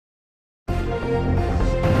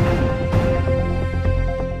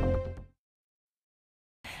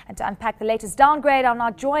And to unpack the latest downgrade, I'm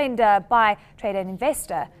now joined by trader and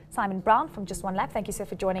investor Simon Brown from Just One Lap. Thank you, sir,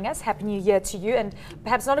 for joining us. Happy New Year to you, and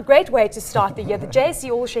perhaps not a great way to start the year. The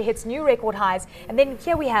JSE All-Share hits new record highs, and then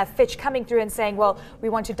here we have Fitch coming through and saying, well, we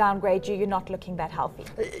want to downgrade you, you're not looking that healthy.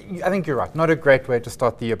 I think you're right. Not a great way to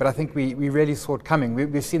start the year, but I think we really saw it coming.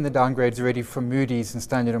 We've seen the downgrades already from Moody's and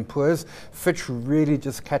Standard & Poor's. Fitch really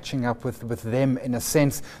just catching up with them in a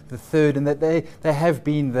sense, the third, and that they have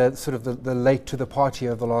been the sort of the late to the party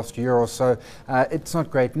over the last year or so. It's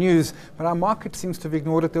not great news, but our market seems to have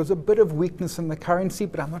ignored it. There was a bit of weakness in the currency,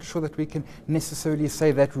 but I'm not sure that we can necessarily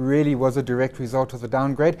say that really was a direct result of the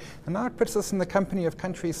downgrade. And now it puts us in the company of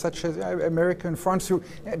countries such as America and France, who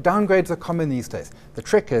downgrades are common these days. The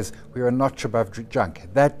trick is we are a notch above junk.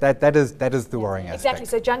 That is the worrying aspect. Exactly.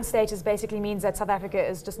 So junk status basically means that South Africa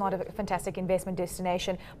is just not a fantastic investment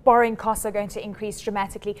destination. Borrowing costs are going to increase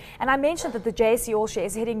dramatically. And I mentioned that the JSE All-Share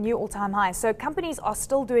is hitting new all-time highs. So companies are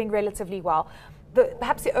still doing relatively well.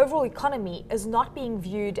 Perhaps the overall economy is not being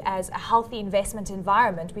viewed as a healthy investment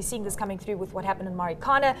environment. We're seeing this coming through with what happened in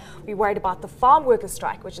Marikana. We're worried about the farm workers'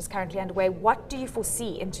 strike, which is currently underway. What do you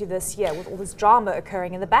foresee into this year with all this drama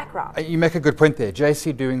occurring in the background? You make a good point there.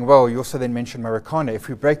 JSE doing well. You also then mentioned Marikana. If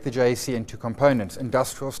we break the JSE into components,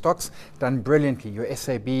 industrial stocks done brilliantly. Your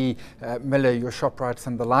SAB, Miller, your ShopRites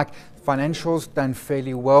and the like. Financials done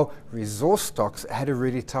fairly well. Resource stocks had a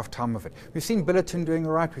really tough time of it. We've seen Billiton doing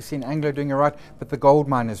all right. We've seen Anglo doing all right. But the gold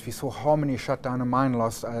miners, we saw Harmony shut down a mine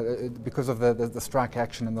loss because of the strike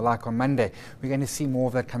action and the like on Monday. We're going to see more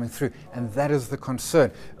of that coming through. And that is the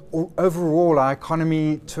concern. Overall, our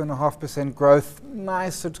economy, 2.5% growth,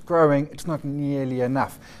 nice, it's growing, it's not nearly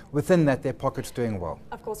enough. Within that, their pocket's doing well.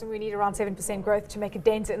 Of course, and we need around 7% growth to make a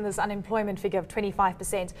dent in this unemployment figure of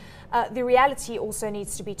 25%. The reality also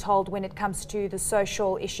needs to be told when it comes to the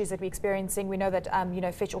social issues that we're experiencing. We know that,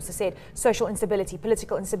 Fitch also said social instability,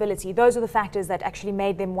 political instability. Those are the factors that actually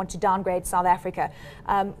made them want to downgrade South Africa.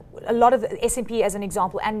 A lot of the S&P, as an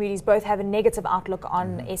example, and Moody's both have a negative outlook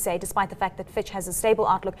on SA, despite the fact that Fitch has a stable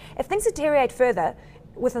outlook. If things deteriorate further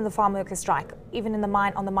within the farm workers' strike, even in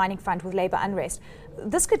on the mining front with labour unrest,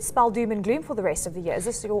 this could spell doom and gloom for the rest of the year. Is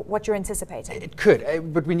this what you're anticipating? It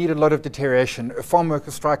could, but we need a lot of deterioration. Farm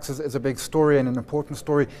workers' strikes is a big story and an important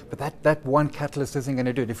story, but that one catalyst isn't going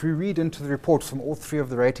to do it. If we read into the reports from all three of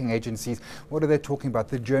the rating agencies, what are they talking about?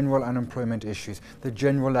 The general unemployment issues, the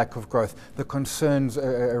general lack of growth, the concerns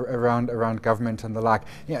around government and the like.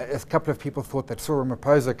 A couple of people thought that Cyril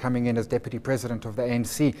Ramaphosa coming in as deputy president of the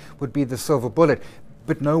ANC would be the silver bullet.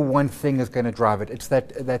 But no one thing is going to drive it. It's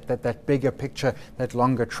that bigger picture, that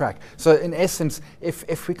longer track. So in essence,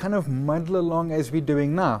 if we kind of muddle along as we're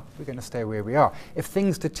doing now, we're going to stay where we are. If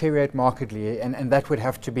things deteriorate markedly, and that would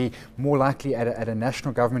have to be more likely at a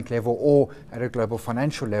national government level or at a global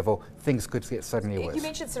financial level, things could get suddenly worse. You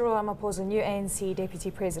mentioned Cyril Ramaphosa, new ANC deputy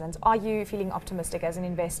president. Are you feeling optimistic as an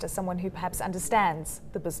investor, someone who perhaps understands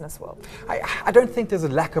the business world? I don't think there's a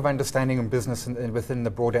lack of understanding in business within the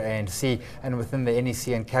broader ANC and within the NEC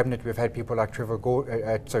and cabinet. We've had people like Trevor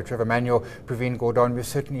Manuel, Praveen Gordon. We've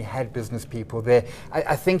certainly had business people there.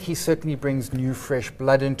 I think he certainly brings new, fresh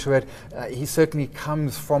blood into it. He certainly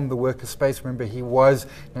comes from the worker space. Remember, he was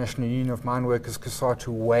National Union of Mine Workers, COSATU,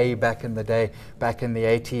 way back in the day, back in the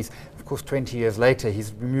 80s. Of course, 20 years later,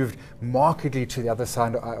 he's moved markedly to the other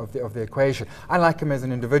side of the equation. I like him as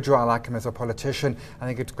an individual. I like him as a politician. I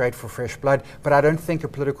think it's great for fresh blood. But I don't think a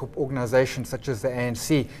political organisation such as the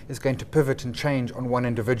ANC is going to pivot and change on one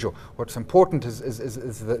individual. What's important is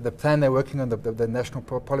the plan they're working on, the National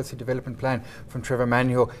Policy Development Plan from Trevor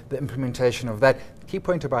Manuel, the implementation of that. The key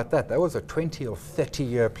point about that was a 20 or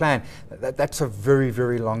 30-year plan. That's a very,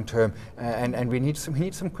 very long term, and we need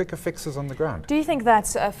some quicker fixes on the ground. Do you think that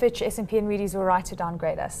Fitch, S&P and Moody's were right to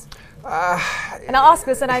downgrade us? And I ask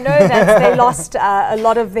this, and I know that they lost a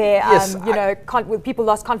lot of their, yes, people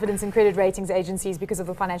lost confidence in credit ratings agencies because of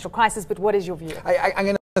the financial crisis, but what is your view? I'm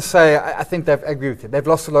going to say, I think I agree with you. They've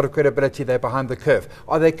lost a lot of credibility. They're behind the curve.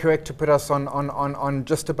 Are they correct to put us on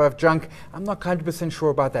just above junk? I'm not 100%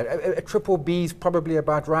 sure about that. A triple B is probably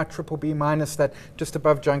about right. Triple B minus that, just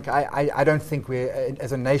above junk. I don't think we're,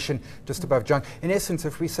 as a nation, just above junk. In essence,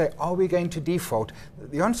 if we say, are we going to default?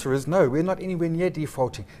 The answer is no. We're not anywhere near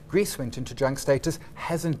defaulting. Greece went into junk status,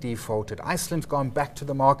 hasn't defaulted. Iceland's gone back to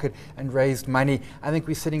the market and raised money. I think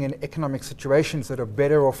we're sitting in economic situations that are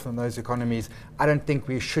better off than those economies. I don't think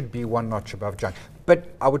we should be one notch above junk. but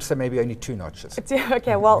I would say maybe only 2 notches.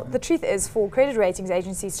 Okay, well, the truth is for credit ratings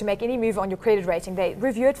agencies to make any move on your credit rating, they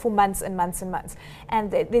review it for months and months and months. And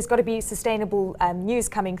there's got to be sustainable news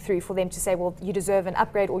coming through for them to say, well, you deserve an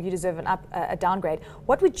upgrade or you deserve a downgrade.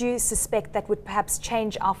 What would you suspect that would perhaps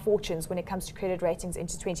change our fortunes when it comes to credit ratings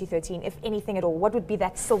into 2013, if anything at all? What would be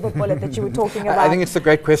that silver bullet that you were talking about? I think it's a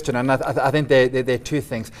great question, and I think there are 2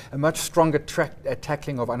 things. A much stronger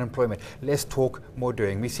tackling of unemployment. Less talk, more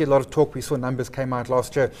doing. We see a lot of talk. We saw numbers came out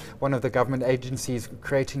last year. One of the government agencies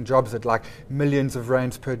creating jobs at like millions of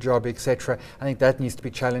rands per job, etc. I think that needs to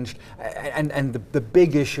be challenged. And the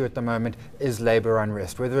big issue at the moment is labour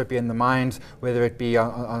unrest, whether it be in the mines, whether it be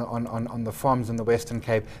on the farms in the Western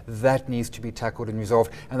Cape. That needs to be tackled and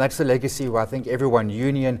resolved. And that's the legacy where I think everyone,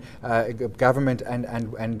 union, government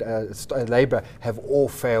and labour, have all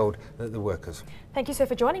failed the workers. Thank you, sir,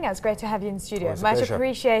 for joining us. Great to have you in the studio. Much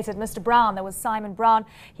appreciated. Mr. Brown, that was Simon Brown.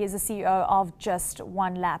 He is the CEO of Just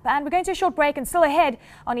One Lap. And we're going to a short break, and still ahead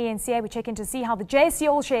on eNCA, we check in to see how the JSE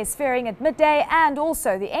All Share is faring at midday, and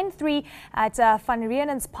also the N3 at Van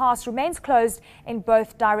Riemen's Pass remains closed in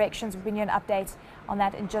both directions. We'll bring you an update on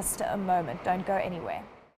that in just a moment. Don't go anywhere.